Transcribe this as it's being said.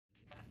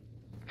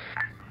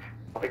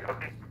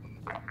Copy.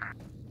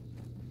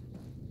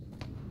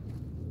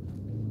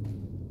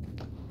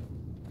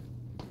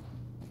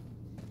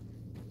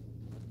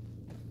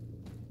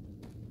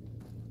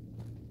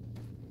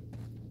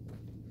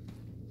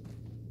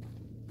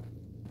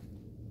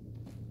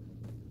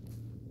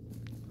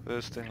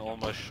 This thing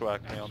almost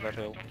schwacked me on that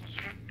hill.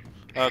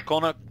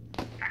 Corner.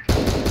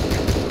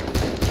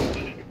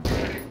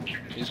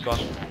 He's gone.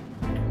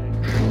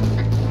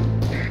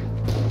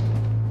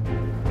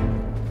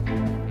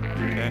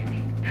 Okay.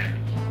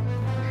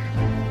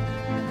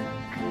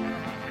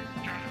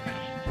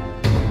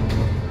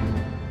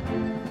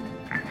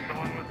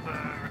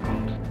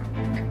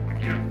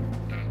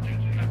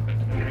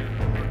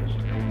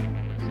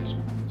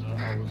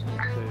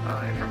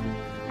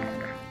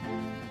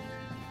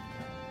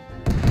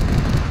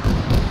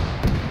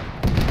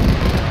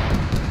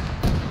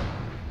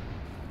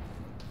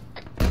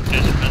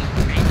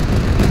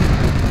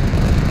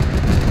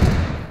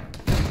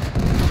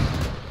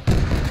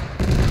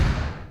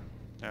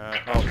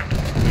 Oh,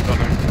 we're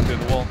gonna do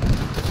the wall.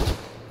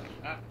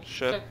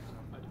 Shit.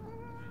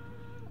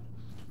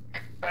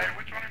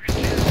 Which one of you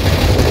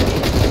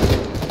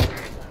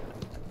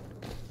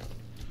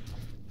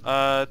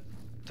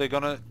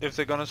If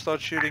they're gonna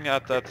start shooting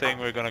at that thing,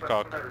 we're gonna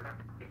cock.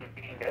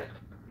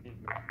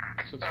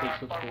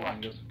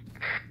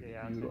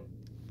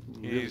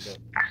 He's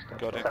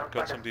got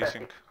some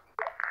desync.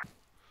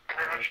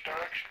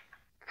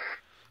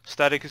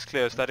 Static is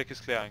clear,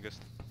 Angus.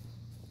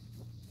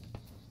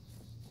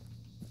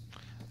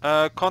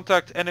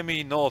 Contact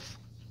enemy north.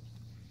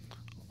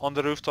 On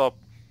the rooftop.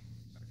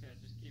 Okay,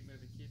 just keep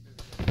moving. This is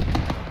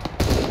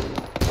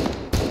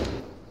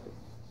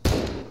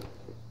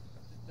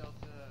Delta,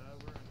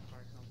 we're in the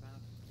fire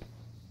compound.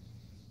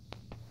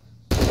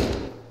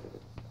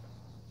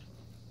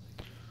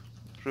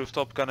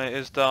 Rooftop gunner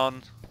is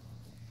down.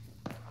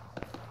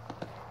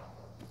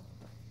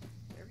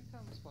 Every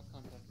time we spot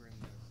contact, we're in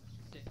there. It's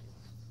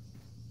ridiculous.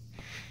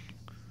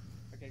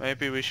 Okay,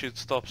 Maybe we should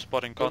stop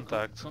spotting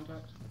contacts.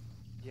 Contact.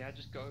 yeah,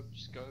 just go.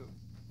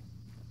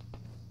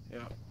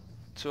 Yeah.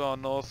 To our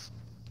north.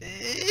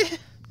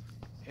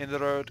 In the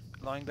road,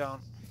 lying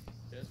down.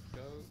 Just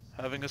go.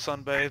 Having a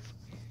sunbathe.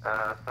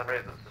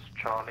 Sunray, this is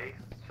Charlie.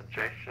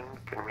 Suggestion,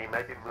 can we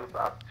maybe move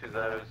up to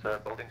those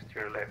buildings to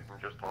your left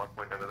and just mark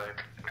point over there?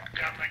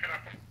 Yeah, make it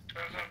up.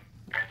 There's a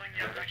building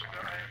here next to the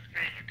IFV,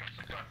 you can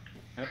sit down.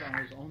 Have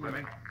eyes on them.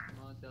 Come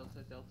on,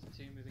 Delta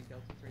 2, moving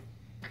Delta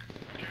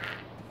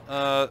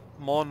 3.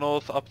 More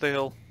north, up the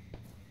hill.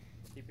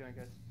 Keep going,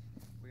 guys.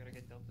 We gotta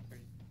get Delta 3.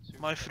 Super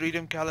My fast.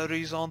 freedom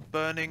calories aren't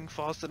burning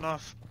fast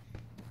enough.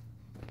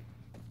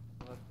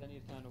 We'll have plenty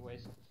of time to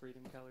waste the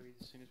freedom calories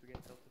as soon as we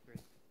get Delta 3.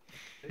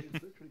 There's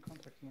literally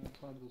contacts on the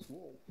outside of this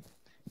wall.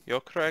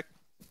 You're correct.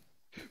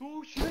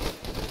 Oh shit!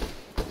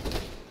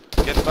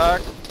 Get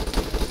back.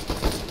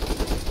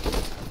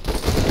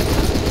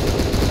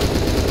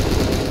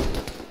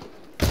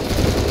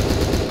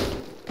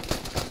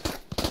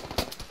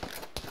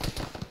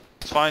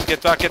 It's fine,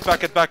 get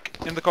back.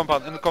 In the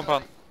compound.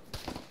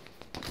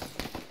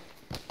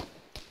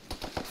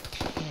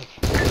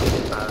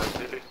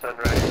 Zulu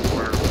Sunray,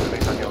 we're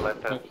moving on your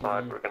left hand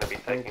side. We're going to be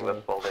taking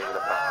this building in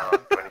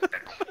about 20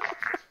 seconds.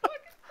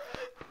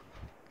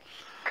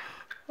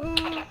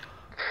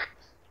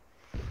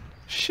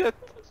 Shit.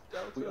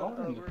 We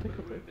are in the thick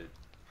of it.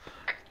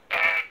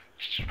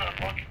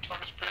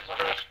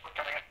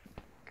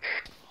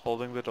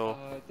 Holding the door.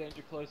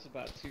 Danger close,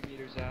 about 2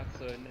 meters out,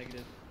 so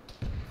negative.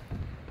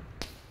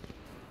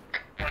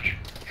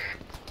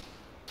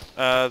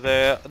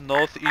 They're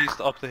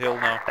northeast up the hill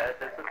now.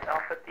 This is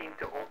Alpha Team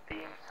to all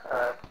teams.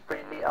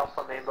 Friendly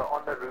Alpha member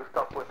on the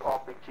rooftop with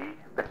RPG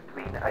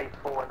between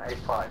A4 and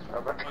A5.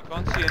 Over. I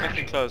can't see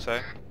anything close,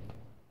 eh?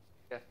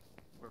 Yeah,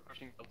 we're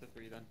pushing Delta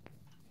 3 then.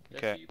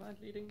 Okay. Do you mind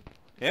leading?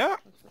 Yeah,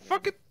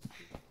 fuck it.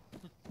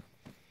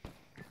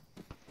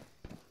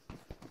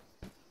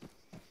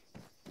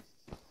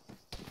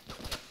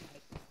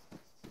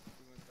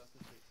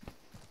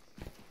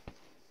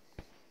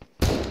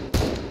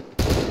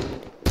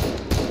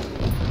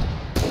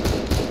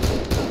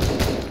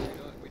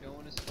 We don't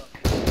want to stop.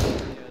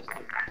 Yes,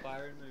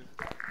 fire and move.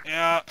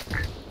 Yeah,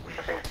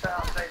 Pushing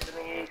south,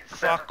 facing east.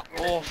 fuck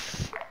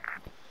off.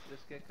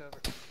 Just get cover.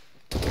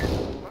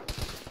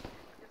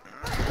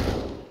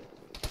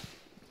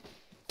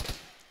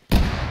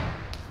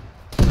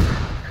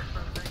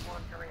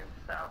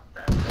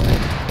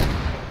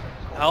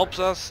 Helps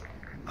us.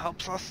 We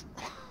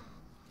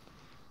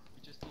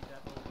just need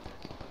that building.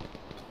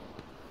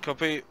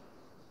 Copy.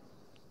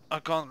 I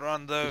can't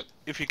run though.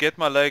 If you get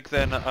my leg,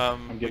 then we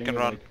getting can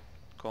your run. leg.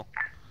 Cool.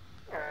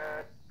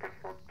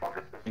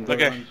 And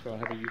Okay. Run, so I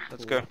have a use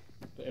Let's for go.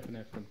 The F and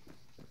F then.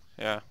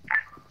 Yeah.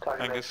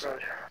 Angus.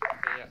 Okay,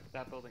 yeah,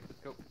 that building.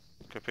 Let's go.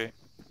 Copy.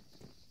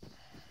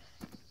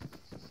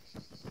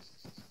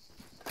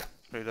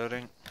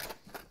 Reloading.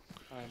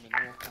 I'm in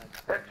all kinds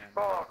of That's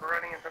fog,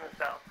 running in from the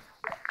south.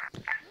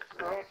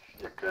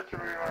 You're good to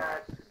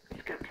rewind.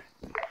 It's good.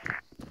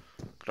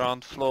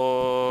 Ground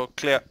floor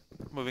clear.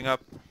 Moving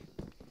up.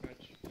 Right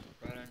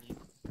on you.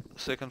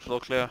 Second floor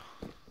clear.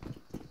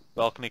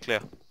 Balcony clear.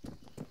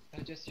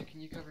 Jester, can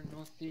you cover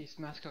northeast?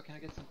 Mascot, can I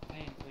get some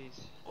pain,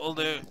 please? Will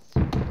do.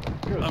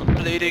 Sure, I'm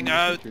okay. bleeding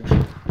out.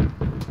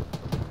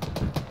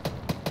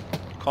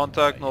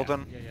 Contact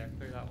northern. Yeah,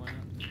 clear that one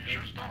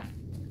up.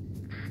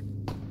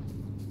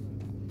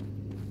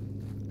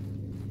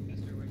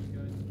 Jester, where you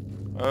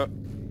going?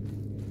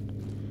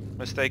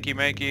 Mistakey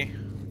makey.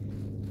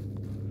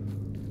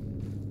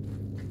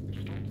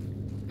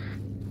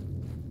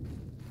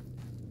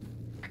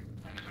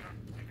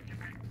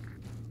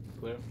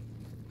 Clear.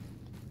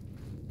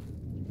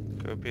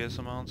 Copious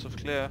amounts of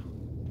clear.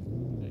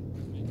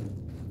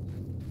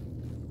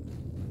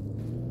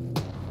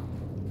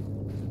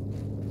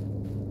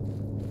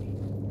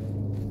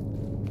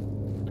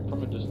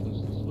 From a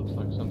distance, this looks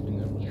like something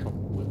that was shot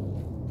with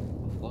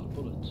a lot of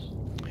bullets.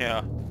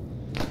 Yeah.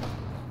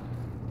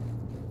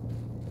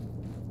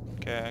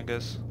 Okay,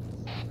 Angus.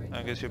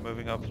 Angus, you're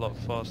moving up a lot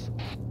fast.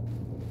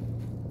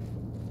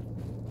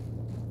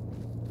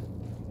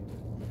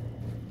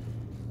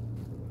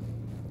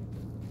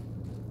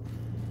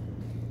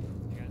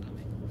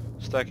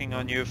 Stacking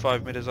on you,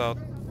 5 meters out.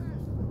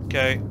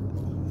 Okay.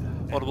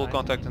 Audible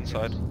contact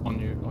inside. On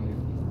you.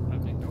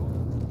 Okay, go.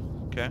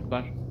 Okay.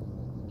 Flash.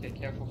 Okay,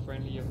 careful,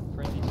 friendly's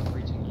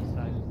reaching east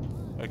side.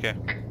 Okay.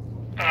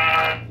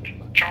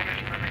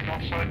 Charlie's moving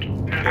north side.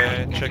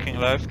 Okay, checking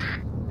left.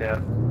 Yeah.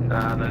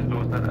 Those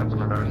doors that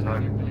open on our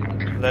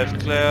side. Left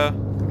clear.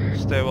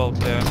 Stairwell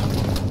clear.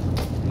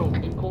 Oh,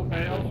 in court.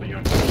 Hey, Alpha, you're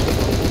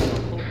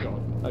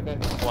Okay.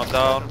 One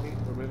down.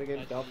 We're moving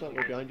in. Delta,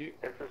 we're behind you.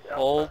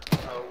 Hold.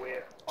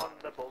 We're on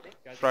the building.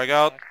 Guys, Frag is there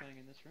out. flashbang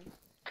in this room?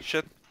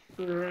 Shit.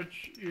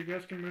 Rich, you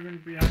guys can move in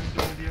behind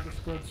the other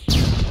squads.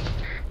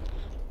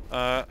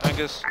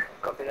 Angus.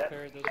 Copy that.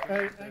 Clear this room.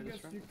 Hey, clear Angus,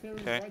 this room. you clearing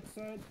Okay. right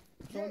side.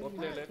 Charlie, We'll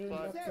clear you left clearing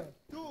side. left side.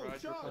 Right,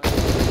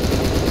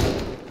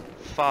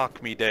 we're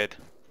Fuck me dead.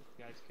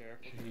 guys,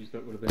 careful. Jeez,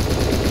 that would have been.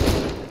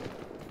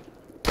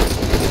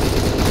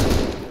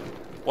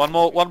 One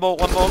more.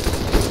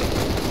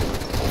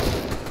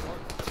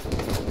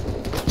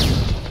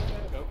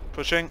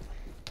 Pushing.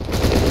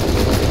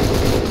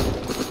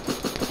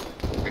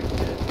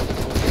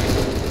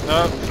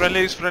 No,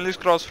 friendlies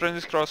cross.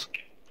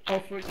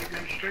 Alpha, you're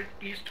going straight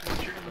east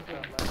towards your inner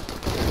building.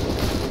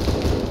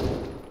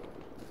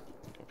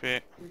 Copy.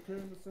 You're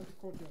clearing the center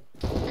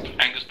courtyard.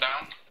 Angus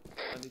down.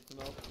 I need to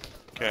know.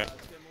 Okay.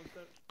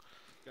 Monster,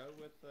 go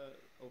with,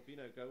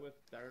 Vino, go with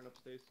Darren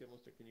upstairs.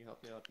 Monster, can you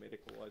help me out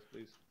medical wise,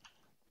 please?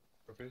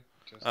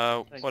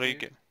 What are you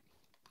getting?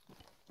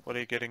 What are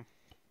you getting?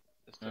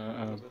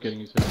 Getting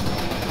his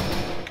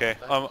head. Okay,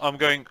 I'm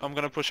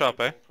gonna push up,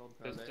 eh?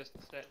 Just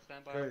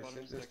stand by our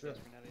bottom staircase for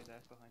Nelly's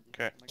ass behind you.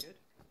 Okay. Am I good?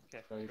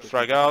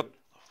 Okay.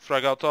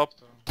 Frag out top.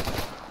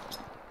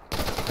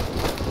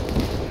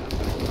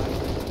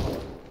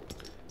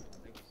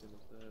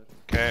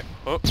 Okay,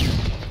 oh.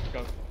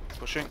 Go.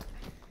 Pushing.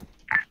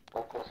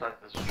 All call signs,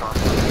 this is Charlie.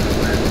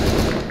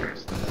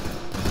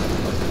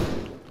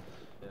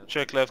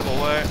 Check left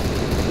hallway.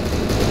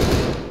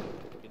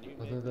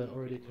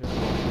 Already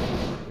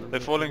They're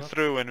falling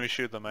through when we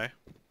shoot them, eh?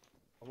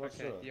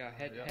 Okay, yeah,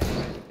 head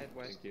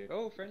west. Thank you.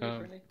 Oh,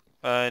 friendly.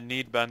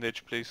 Need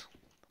bandage, please.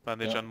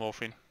 Bandage and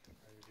morphine.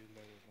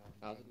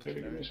 Give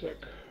me a sec.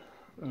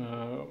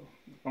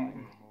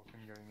 Fine.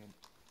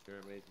 You're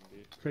amazing,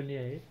 dude. Friendly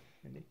A.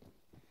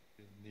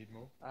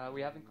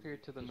 We haven't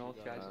cleared to the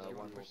north, guys, if you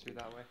want to push through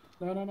that way.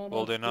 No.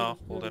 Will they now?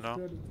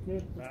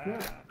 It's clear.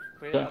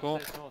 Clear Yeah. Cool.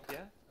 upstairs north, yeah?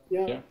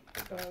 Yeah. Yeah.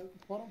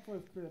 Bottom floor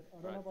is clear.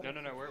 I don't know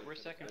about No, we're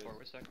second floor,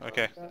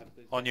 Okay.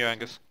 On you,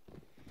 Angus.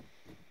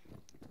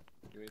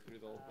 You went through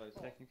the whole place.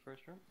 Second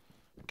first room.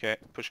 Okay,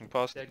 pushing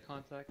past. Dead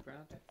contact,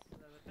 ground.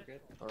 Good.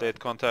 Dead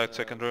contact,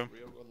 second room.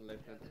 Real on the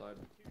left hand side.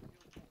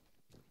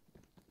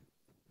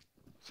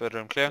 Third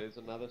room clear. There's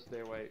another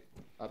stairway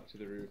up to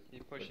the roof.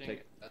 Keep pushing.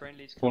 take-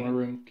 Friendly's Corner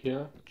room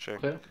clear. Check.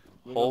 Clear.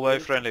 Move on Hallway the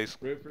roof. friendlies.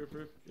 Roof.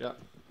 Yeah.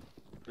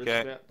 Roof's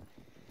Okay. clear.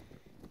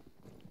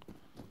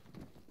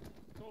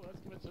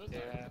 Yeah,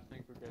 I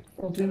think we're good.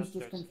 All Head teams just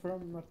upstairs.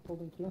 confirm that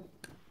building clear.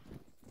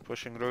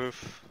 Pushing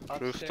roof.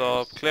 Upstairs.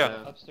 Rooftop clear.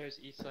 Yeah. Upstairs,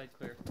 east side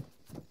clear.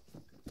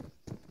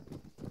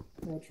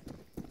 Watch.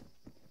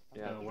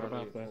 Yeah, What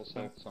about friendly that also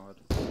south side?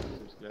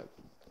 seems clear.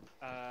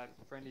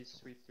 Friendly's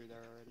sweep through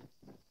there already.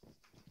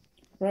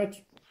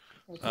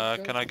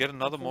 Right. Can I get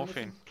another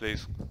morphine,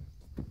 please?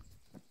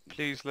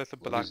 Please let the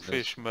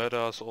blackfish murder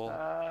us all.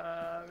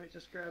 Let me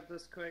just grab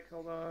this quick,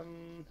 hold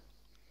on.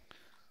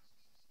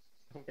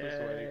 I'm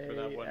just waiting for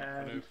that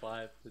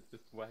 105 to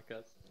just whack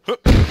us.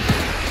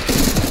 Huh.